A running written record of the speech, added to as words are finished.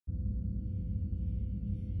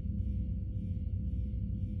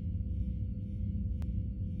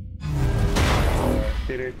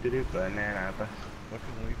Banana.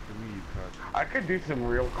 Fucking wait for me, you cock. I could do some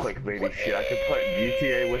real clickbaity shit. I could put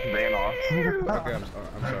GTA with Vanoss. Okay, I'm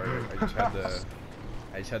sorry.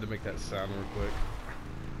 I just had to make that sound real quick.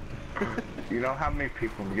 You know how many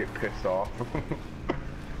people get pissed off?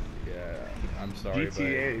 Yeah, I'm sorry,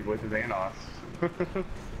 GTA with Vanoss.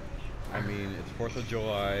 I mean, it's 4th of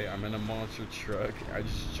July, I'm in a monster truck, I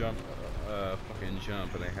just fucking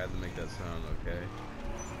jump, and I had to make that sound, okay?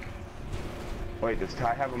 Wait, does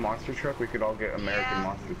Ty have a monster truck? We could all get American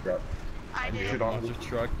monster truck. I do. We should all monster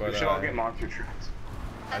truck, but we should all get monster trucks.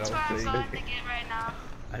 That's what I'm starting to get right now.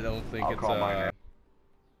 I don't think I'll it's call mine.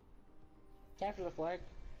 Capture the flag.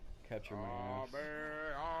 Capture my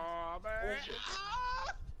ass.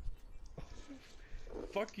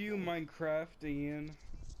 Fuck you, Minecraft, Ian.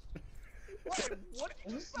 What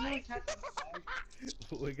did you say?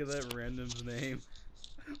 Look at that random's name.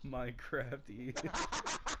 Minecraft Ian.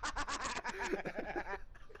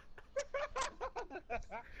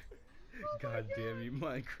 God damn you,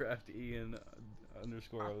 Minecraft Ian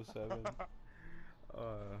 _07.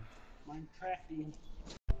 Minecraft Ian.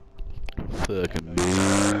 Fucking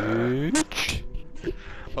bitch.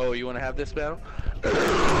 Oh, you want to have this battle?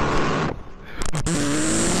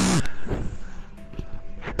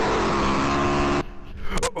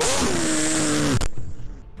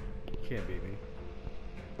 Can't beat me.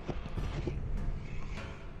 You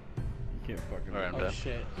can't fucking Alright, I'm done.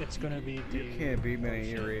 Shit, it's gonna be the... You can't beat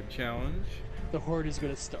me in a rape challenge. The horde is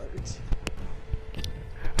gonna start.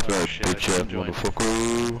 Oh shit, I can't join.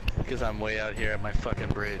 Because I'm way out here at my fucking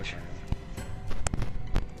bridge.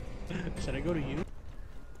 Should I go to you?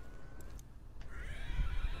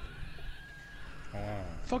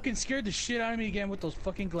 Fucking scared the shit out of me again with those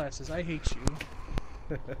fucking glasses. I hate you.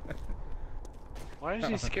 Why did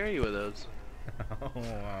he scare you with those? Oh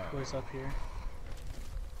wow. What's up here?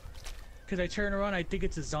 Cause I turn around, I think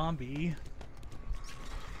it's a zombie.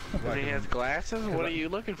 Because he has glasses? What are you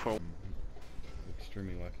looking for?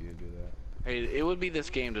 Extremely lucky to do that. Hey, it would be this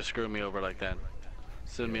game to screw me over like that.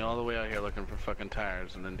 Send me all the way out here looking for fucking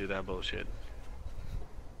tires and then do that bullshit.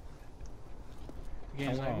 The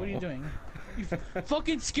game's like, what are you doing? You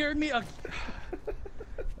fucking scared me.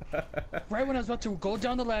 Right when I was about to go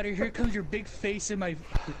down the ladder, here comes your big face in my...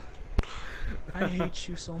 I hate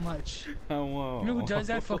you so much. Oh, wow. You know who does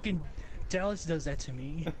that? Fucking Dallas does that to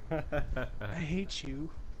me. I hate you.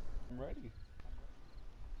 I'm ready.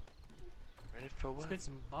 Ready for what? Spit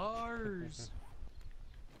some bars.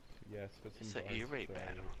 Yes, put some It's an bars E-rate to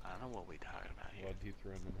battle. I don't know what we talking about here. While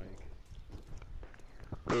dethroning the mic.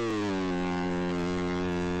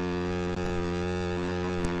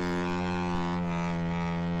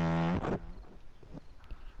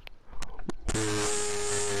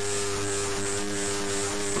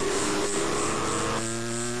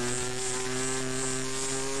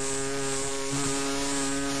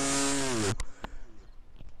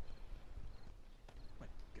 My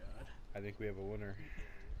God. I think we have a winner.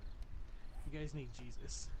 You guys need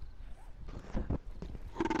Jesus.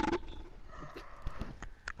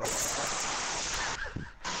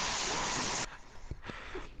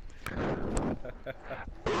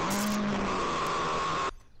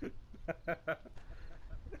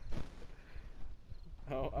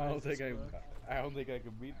 I don't think I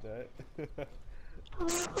can beat that.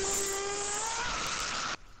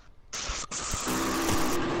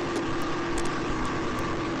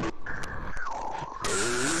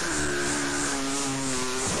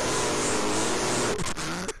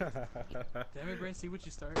 Damn it, Brent, see what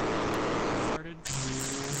you started.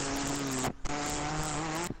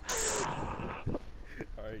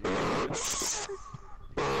 Alright, you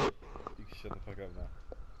can shut the fuck up now.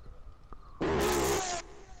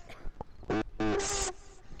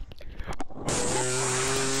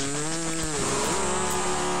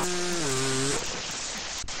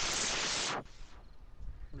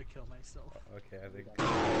 I'm gonna kill myself. Okay, I think.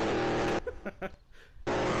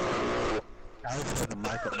 I was for the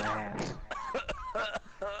mic on my ass.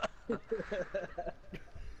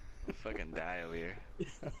 Fucking die over here.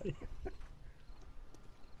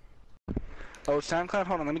 Oh, SoundCloud,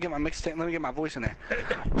 hold on, let me get my mixtape, let me get my voice in there.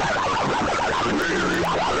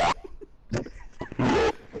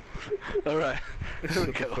 Alright, here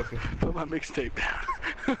we go. Put my mixtape down.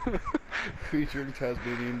 Featuring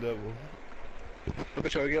Tasmanian Devil. I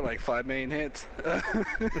bet you I'll get like 5 million hits.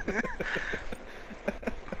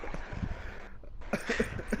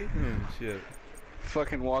 Shit.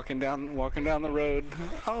 Fucking walking down the road.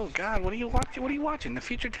 Oh God, what are you watching? What are you watching? The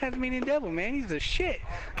future Tasmanian Devil, man. He's the shit.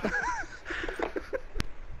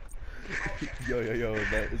 Yo,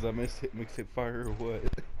 that is a mixtape fire or what?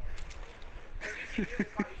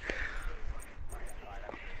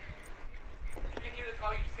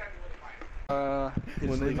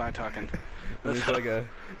 It's Levi talking. When it's like a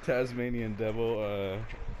Tasmanian devil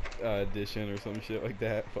edition or some shit like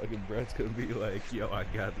that, fucking Brett's gonna be like, yo, I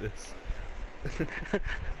got this.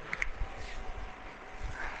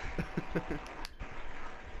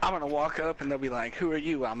 I'm gonna walk up and they'll be like, who are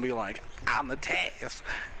you? I'll be like, I'm the Taz.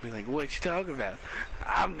 Be like, what you talking about?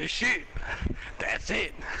 I'm the shit. That's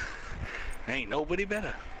it. Ain't nobody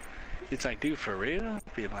better. It's like, dude, for real?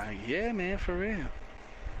 Be like, yeah, man, for real.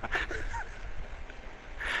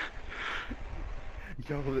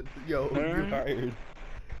 Yo, you're hired.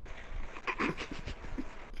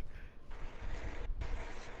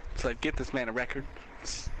 It's like, get this man a record.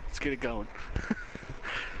 Let's get it going.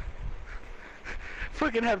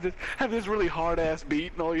 Fucking have this really hard ass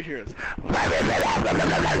beat and all you hear is like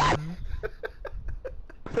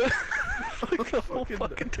the whole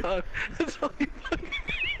fucking time. That's all you fucking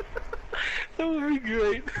that would be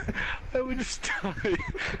great. I would just die.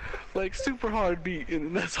 Like super hard beat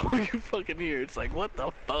and that's all you fucking hear. It's like what the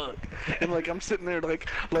fuck? And like I'm sitting there like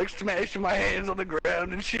smashing my hands on the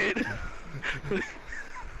ground and shit.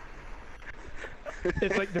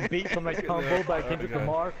 It's like the beat from like Humble by Kendrick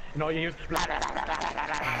Lamar, and all you hear is blah, blah, blah, blah, blah,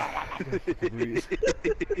 blah.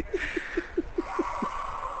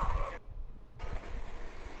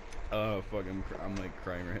 Oh fucking! I'm like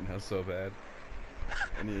crying right now so bad.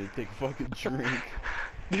 I need to take a fucking drink.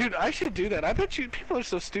 Dude, I should do that. I bet you people are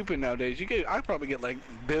so stupid nowadays. I probably get like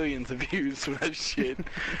billions of views for that shit.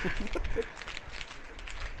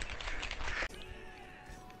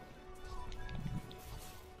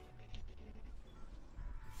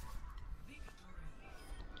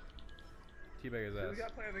 Teabag his ass. We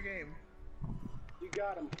gotta play the game. You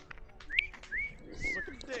got him. Suck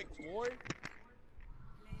a dick, boy.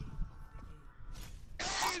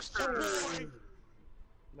 Boy.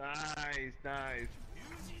 Nice, nice.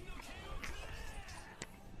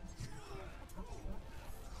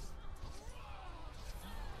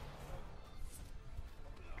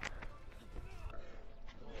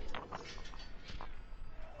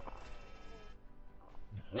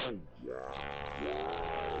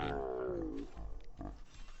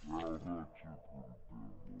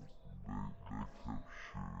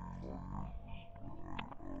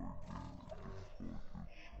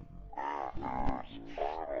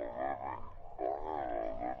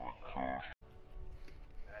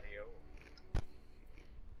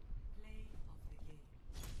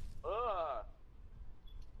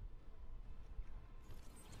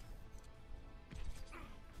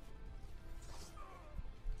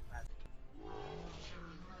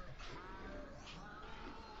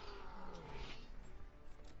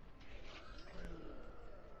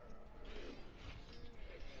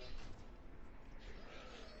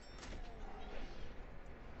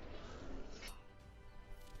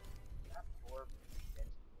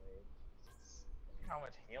 How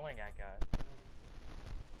much healing I got.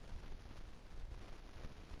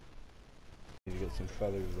 Need to get some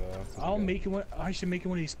feathers though. I should make it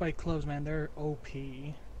one of these spike clubs, man. They're OP.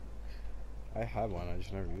 I had one. I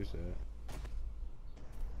just never used it.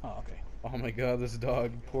 Oh, okay. Oh my god, this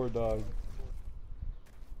dog. Poor dog.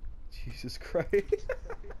 Jesus Christ.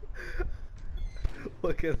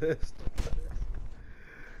 Look at this.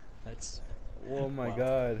 That's. Oh my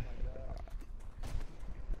god.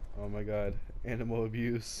 Oh my god. Animal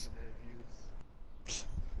abuse.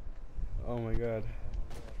 Oh my god.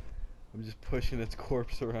 I'm just pushing its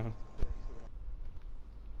corpse around.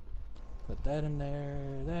 Put that in there,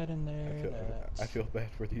 that in there, I feel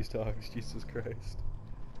bad for these dogs, Jesus Christ.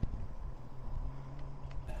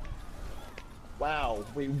 Wow,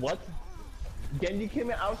 wait, what? Genji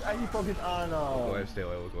came in, I was actually focused on, Go away, stay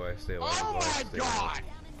away, go away, stay away. Oh my god!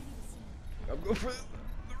 I'm going for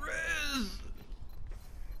the Riz!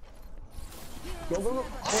 Go, go, go.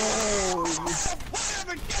 Oh,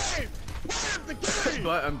 play the game! Play the game!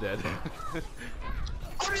 But I'm dead. I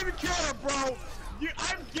don't even care, bro!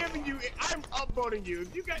 I'm giving you, I'm upvoting you.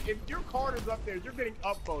 If your card is up there, you're getting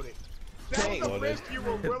upvoted. That was a risk you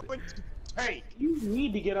were willing to take. You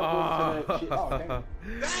need to get upvoted to that shit. Oh, damn.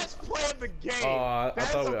 That's playing the game.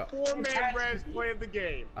 That's a 4-man res playing the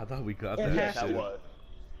game. I thought we got that. Yes, that was.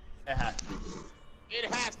 It has to be. It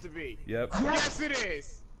has to be. Yep. Yes, it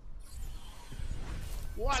is.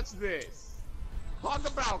 Watch this. Talk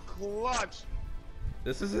about clutch.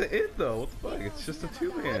 This isn't it though. What the fuck? It's just a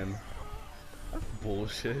 2-man. That's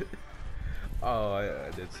bullshit. Oh,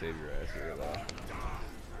 I did save your ass here though.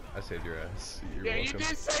 I saved your ass. You're welcome. You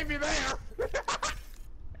did save me there.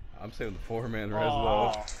 I'm saving the 4-man res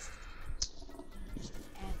though.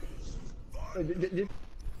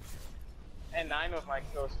 And 9 was my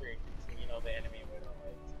kill streak, so you know the enemy would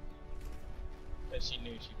But she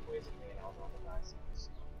knew she poisoned me and I was on the die so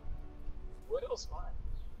Wood was fine.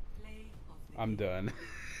 I'm done.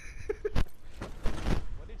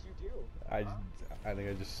 What did you do? I think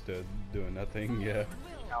I just stood doing nothing. Yeah.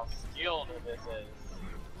 How skilled this is.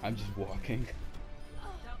 I'm just walking.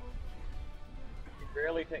 You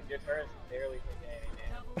barely take your turns, barely taking any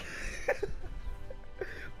damage.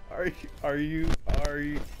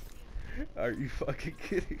 Are you fucking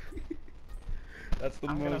kidding me? That's the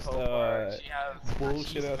I'm gonna most hope for her. She has- bullshit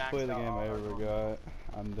she's ass play maxed the out game all I her ever goals. got.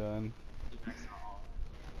 I'm done.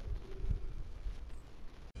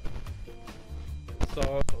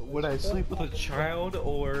 So would I sleep with a child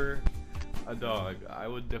or a dog? I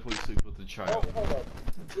would definitely sleep with a child.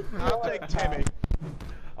 I'll take Timmy.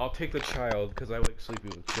 I'll take the child because I like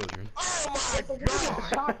sleeping with children. Oh my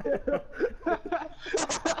god!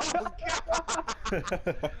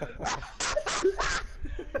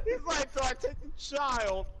 He's like, do I take the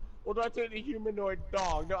child or do I take the humanoid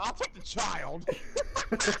dog? No, I'll take the child.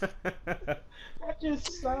 That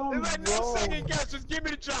just sounds There's like no second guess, just give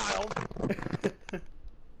me the child.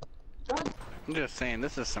 I'm just saying,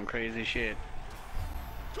 this is some crazy shit.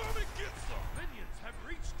 Come and get some! Minions have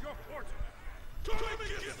reached your portal! Come and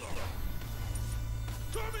get some!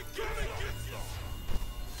 Come and get some!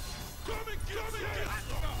 Come and get some! Come and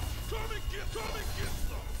get some! Come and get some! Come and get some!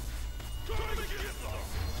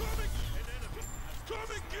 Come and get some!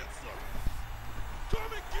 Come and get some!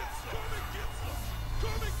 Come and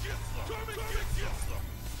get some! Come and get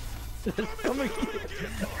some! Come and get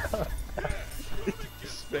some!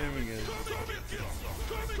 Spamming it.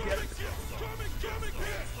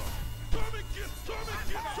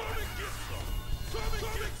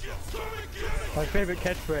 My favorite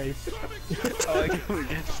catchphrase. I like it. Come and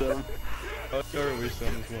get some. I'll start with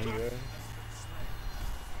some this one guy.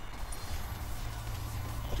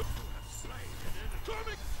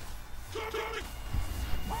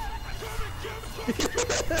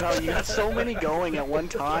 No, you got so many going at one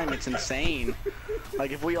time. It's insane.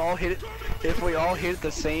 Like if we all hit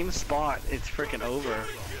the same spot, it's freaking over.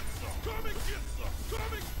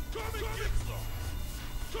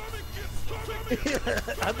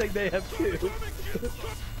 I think they have two.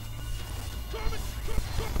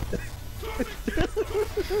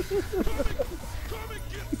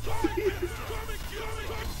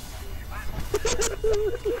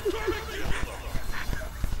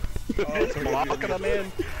 It's blocking them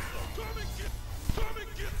in.